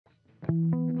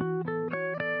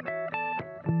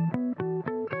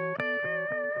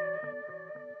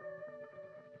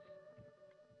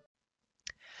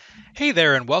Hey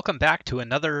there and welcome back to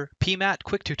another pMAT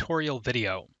quick tutorial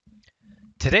video.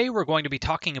 Today we're going to be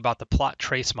talking about the plot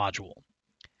trace module.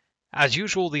 As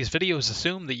usual, these videos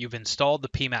assume that you've installed the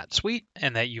pMAT suite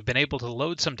and that you've been able to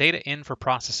load some data in for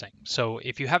processing. So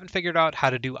if you haven't figured out how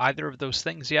to do either of those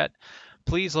things yet,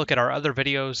 please look at our other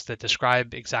videos that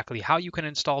describe exactly how you can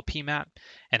install pMAT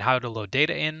and how to load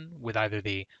data in with either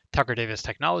the Tucker Davis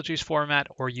Technologies format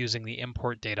or using the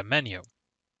Import Data menu.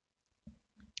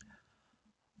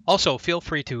 Also, feel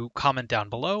free to comment down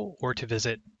below or to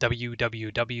visit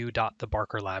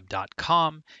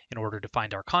www.thebarkerlab.com in order to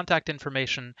find our contact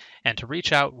information and to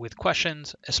reach out with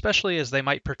questions, especially as they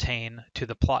might pertain to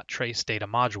the plot trace data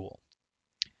module.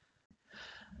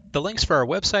 The links for our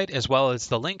website, as well as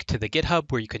the link to the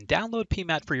GitHub where you can download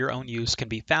pMAT for your own use, can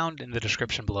be found in the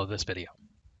description below this video.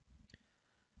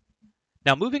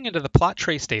 Now, moving into the plot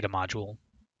trace data module,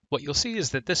 what you'll see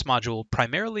is that this module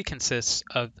primarily consists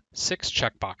of 6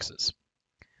 checkboxes.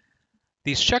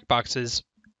 These checkboxes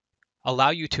allow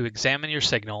you to examine your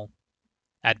signal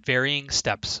at varying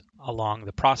steps along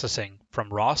the processing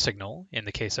from raw signal, in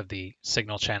the case of the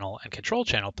signal channel and control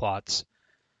channel plots,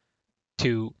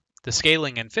 to the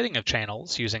scaling and fitting of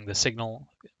channels using the signal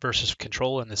versus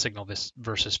control and the signal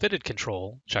versus fitted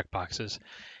control checkboxes,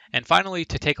 and finally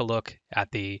to take a look at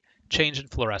the change in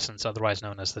fluorescence, otherwise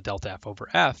known as the delta F over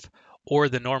F, or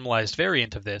the normalized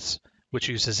variant of this, which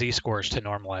uses z-scores to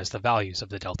normalize the values of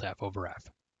the delta F over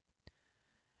F.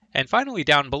 And finally,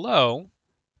 down below,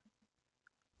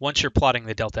 once you're plotting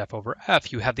the delta F over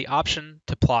F, you have the option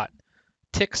to plot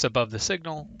ticks above the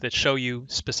signal that show you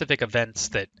specific events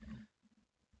that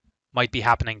might be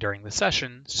happening during the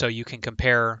session, so you can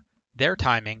compare their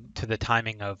timing to the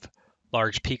timing of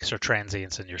large peaks or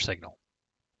transients in your signal.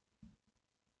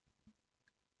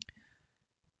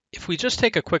 If we just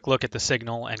take a quick look at the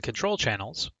signal and control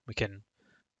channels, we can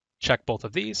check both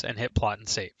of these and hit plot and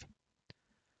save.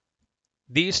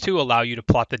 These two allow you to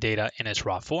plot the data in its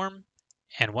raw form,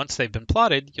 and once they've been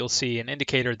plotted, you'll see an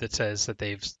indicator that says that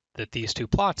these two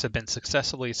plots have been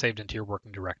successfully saved into your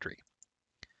working directory.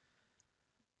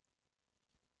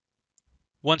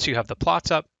 Once you have the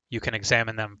plots up, you can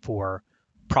examine them for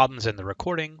problems in the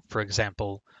recording, for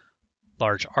example,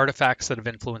 large artifacts that have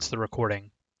influenced the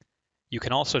recording. You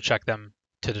can also check them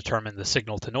to determine the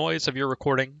signal to noise of your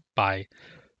recording by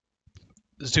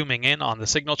zooming in on the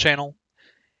signal channel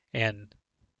and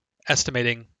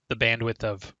estimating the bandwidth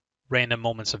of random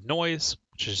moments of noise,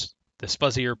 which is this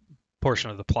fuzzier portion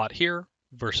of the plot here,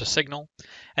 versus signal.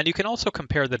 And you can also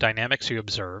compare the dynamics you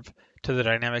observe to the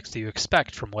dynamics that you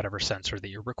expect from whatever sensor that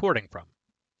you're recording from.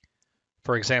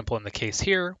 For example, in the case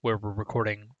here, where we're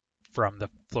recording from the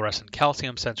fluorescent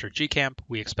calcium sensor GCamp,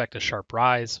 we expect a sharp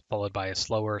rise followed by a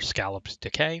slower scalloped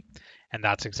decay, and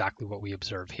that's exactly what we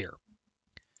observe here.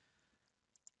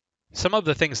 Some of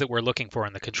the things that we're looking for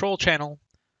in the control channel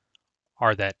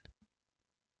are that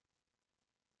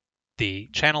the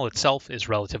channel itself is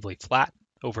relatively flat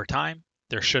over time.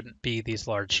 There shouldn't be these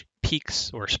large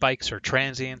peaks or spikes or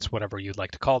transients, whatever you'd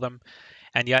like to call them,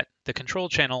 and yet the control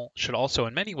channel should also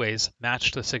in many ways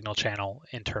match the signal channel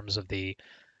in terms of the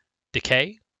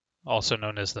decay, also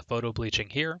known as the photo bleaching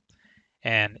here.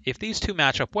 And if these two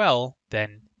match up well,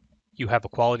 then you have a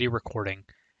quality recording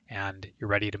and you're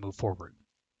ready to move forward.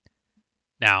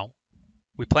 Now,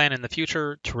 we plan in the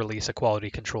future to release a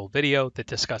quality control video that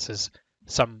discusses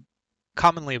some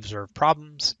commonly observed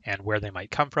problems and where they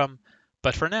might come from,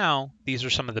 but for now, these are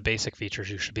some of the basic features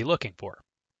you should be looking for.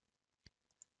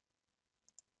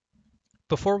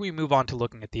 Before we move on to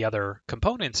looking at the other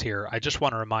components here, I just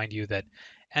want to remind you that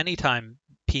anytime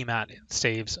pMAT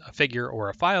saves a figure or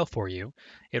a file for you,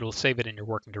 it will save it in your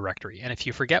working directory. And if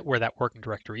you forget where that working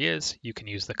directory is, you can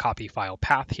use the copy file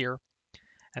path here,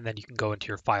 and then you can go into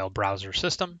your file browser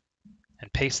system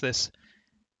and paste this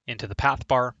into the path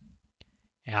bar,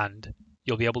 and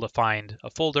you'll be able to find a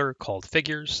folder called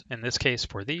figures, in this case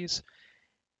for these,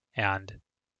 and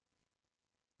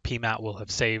pMAT will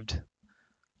have saved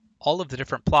all of the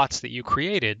different plots that you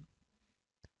created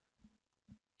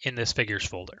in this figures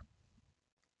folder.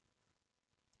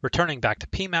 Returning back to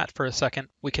pMAT for a second,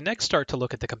 we can next start to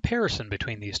look at the comparison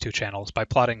between these two channels by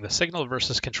plotting the signal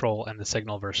versus control and the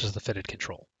signal versus the fitted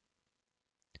control.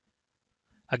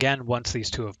 Again, once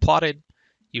these two have plotted,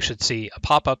 you should see a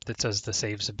pop-up that says the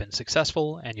saves have been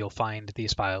successful, and you'll find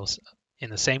these files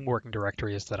in the same working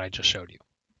directory as that I just showed you.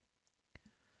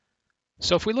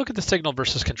 So if we look at the signal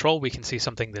versus control, we can see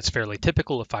something that's fairly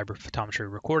typical of fiber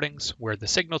photometry recordings, where the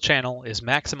signal channel is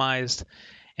maximized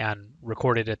and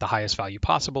recorded at the highest value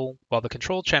possible, while the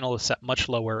control channel is set much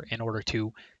lower in order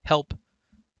to help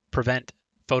prevent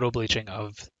photo bleaching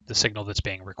of the signal that's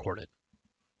being recorded.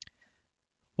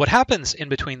 What happens in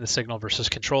between the signal versus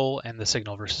control and the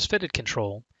signal versus fitted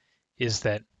control is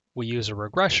that we use a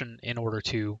regression in order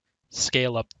to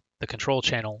scale up the control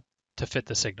channel to fit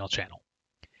the signal channel.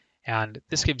 And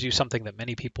this gives you something that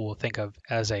many people will think of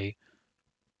as a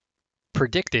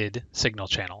predicted signal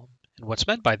channel. And what's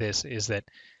meant by this is that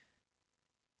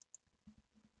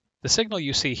the signal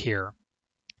you see here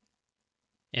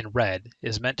in red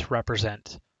is meant to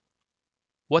represent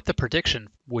what the prediction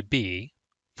would be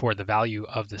for the value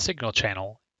of the signal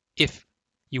channel if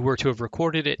you were to have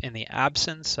recorded it in the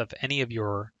absence of any of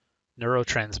your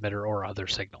neurotransmitter or other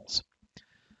signals.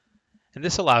 And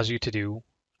this allows you to do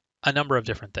a number of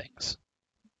different things.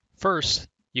 First,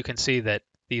 you can see that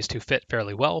these two fit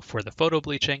fairly well for the photo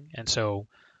bleaching, and so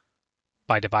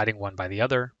by dividing one by the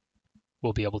other,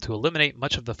 we'll be able to eliminate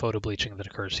much of the photo bleaching that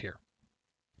occurs here.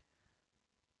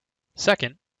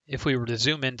 Second, if we were to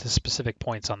zoom into specific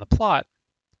points on the plot,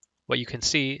 what you can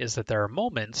see is that there are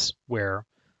moments where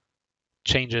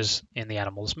changes in the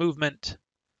animal's movement,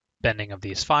 bending of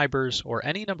these fibers, or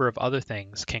any number of other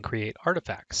things can create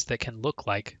artifacts that can look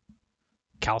like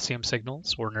calcium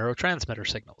signals or neurotransmitter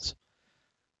signals.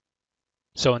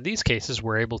 So in these cases,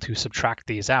 we're able to subtract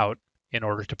these out in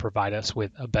order to provide us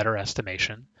with a better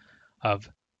estimation of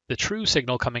the true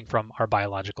signal coming from our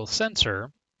biological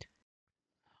sensor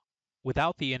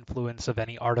without the influence of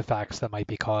any artifacts that might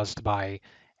be caused by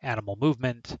animal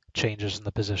movement, changes in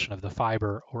the position of the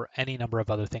fiber, or any number of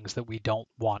other things that we don't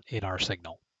want in our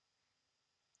signal.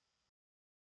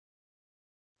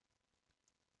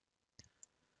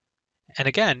 And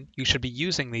again, you should be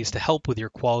using these to help with your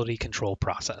quality control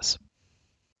process.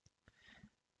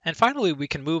 And finally, we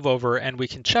can move over and we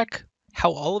can check how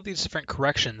all of these different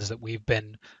corrections that we've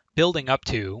been building up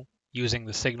to using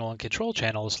the signal and control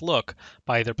channels look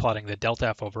by either plotting the delta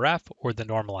F over F or the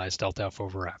normalized delta F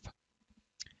over F.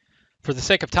 For the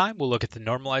sake of time, we'll look at the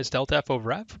normalized delta F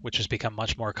over F, which has become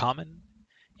much more common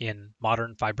in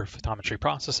modern fiber photometry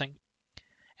processing,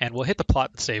 and we'll hit the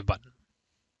plot and save button.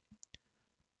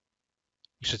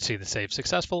 You should see the save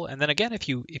successful. And then again, if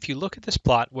you look at this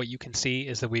plot, what you can see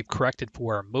is that we've corrected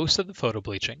for most of the photo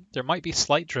bleaching. There might be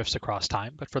slight drifts across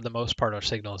time, but for the most part, our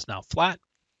signal is now flat.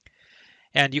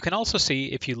 And you can also see,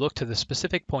 if you look to the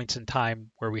specific points in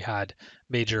time where we had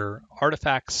major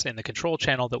artifacts in the control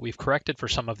channel, that we've corrected for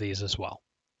some of these as well.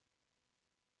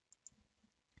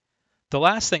 The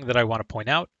last thing that I want to point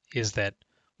out is that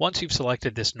once you've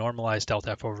selected this normalized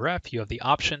delta F over F, you have the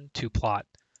option to plot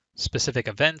specific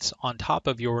events on top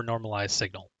of your normalized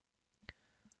signal.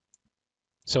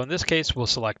 So in this case, we'll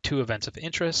select two events of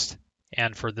interest.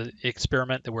 And for the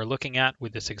experiment that we're looking at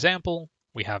with this example,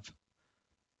 we have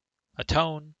a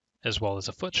tone as well as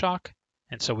a foot shock.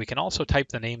 And so we can also type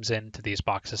the names into these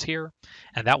boxes here,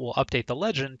 and that will update the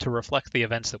legend to reflect the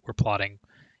events that we're plotting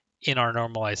in our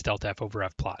normalized delta F over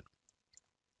F plot.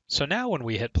 So now when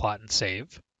we hit plot and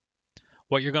save,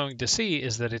 what you're going to see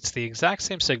is that it's the exact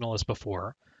same signal as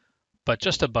before, but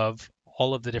just above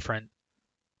all of the different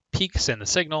peaks in the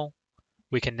signal,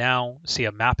 we can now see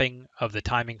a mapping of the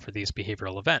timing for these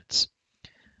behavioral events.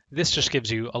 This just gives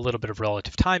you a little bit of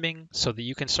relative timing so that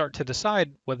you can start to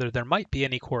decide whether there might be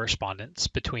any correspondence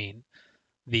between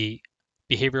the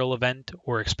behavioral event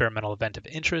or experimental event of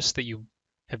interest that you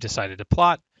have decided to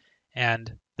plot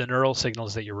and the neural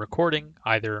signals that you're recording,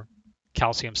 either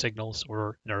calcium signals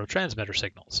or neurotransmitter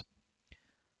signals.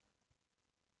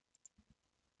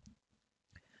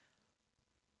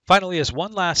 Finally, as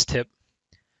one last tip,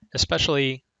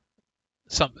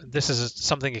 this is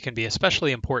something that can be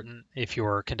especially important if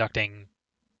you're conducting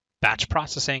batch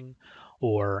processing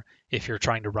or if you're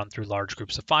trying to run through large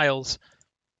groups of files.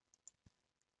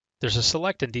 There's a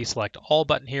select and deselect all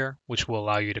button here, which will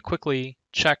allow you to quickly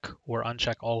check or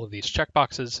uncheck all of these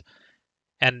checkboxes.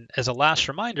 And as a last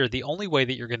reminder, the only way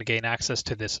that you're going to gain access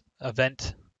to this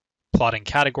event plotting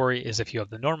category is if you have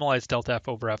the normalized delta F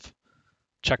over F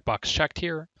checkbox checked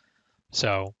here.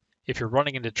 So if you're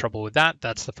running into trouble with that,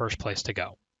 that's the first place to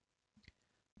go.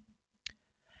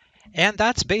 And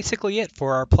that's basically it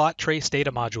for our plot trace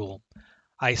data module.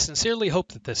 I sincerely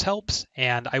hope that this helps,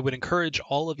 and I would encourage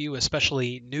all of you,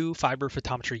 especially new fiber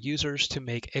photometry users, to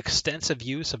make extensive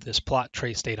use of this plot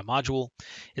trace data module.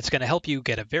 It's going to help you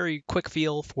get a very quick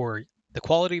feel for the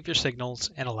quality of your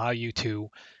signals and allow you to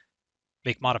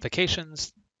make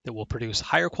modifications that will produce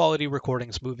higher quality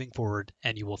recordings moving forward,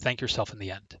 and you will thank yourself in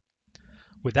the end.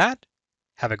 With that,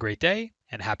 have a great day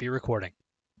and happy recording.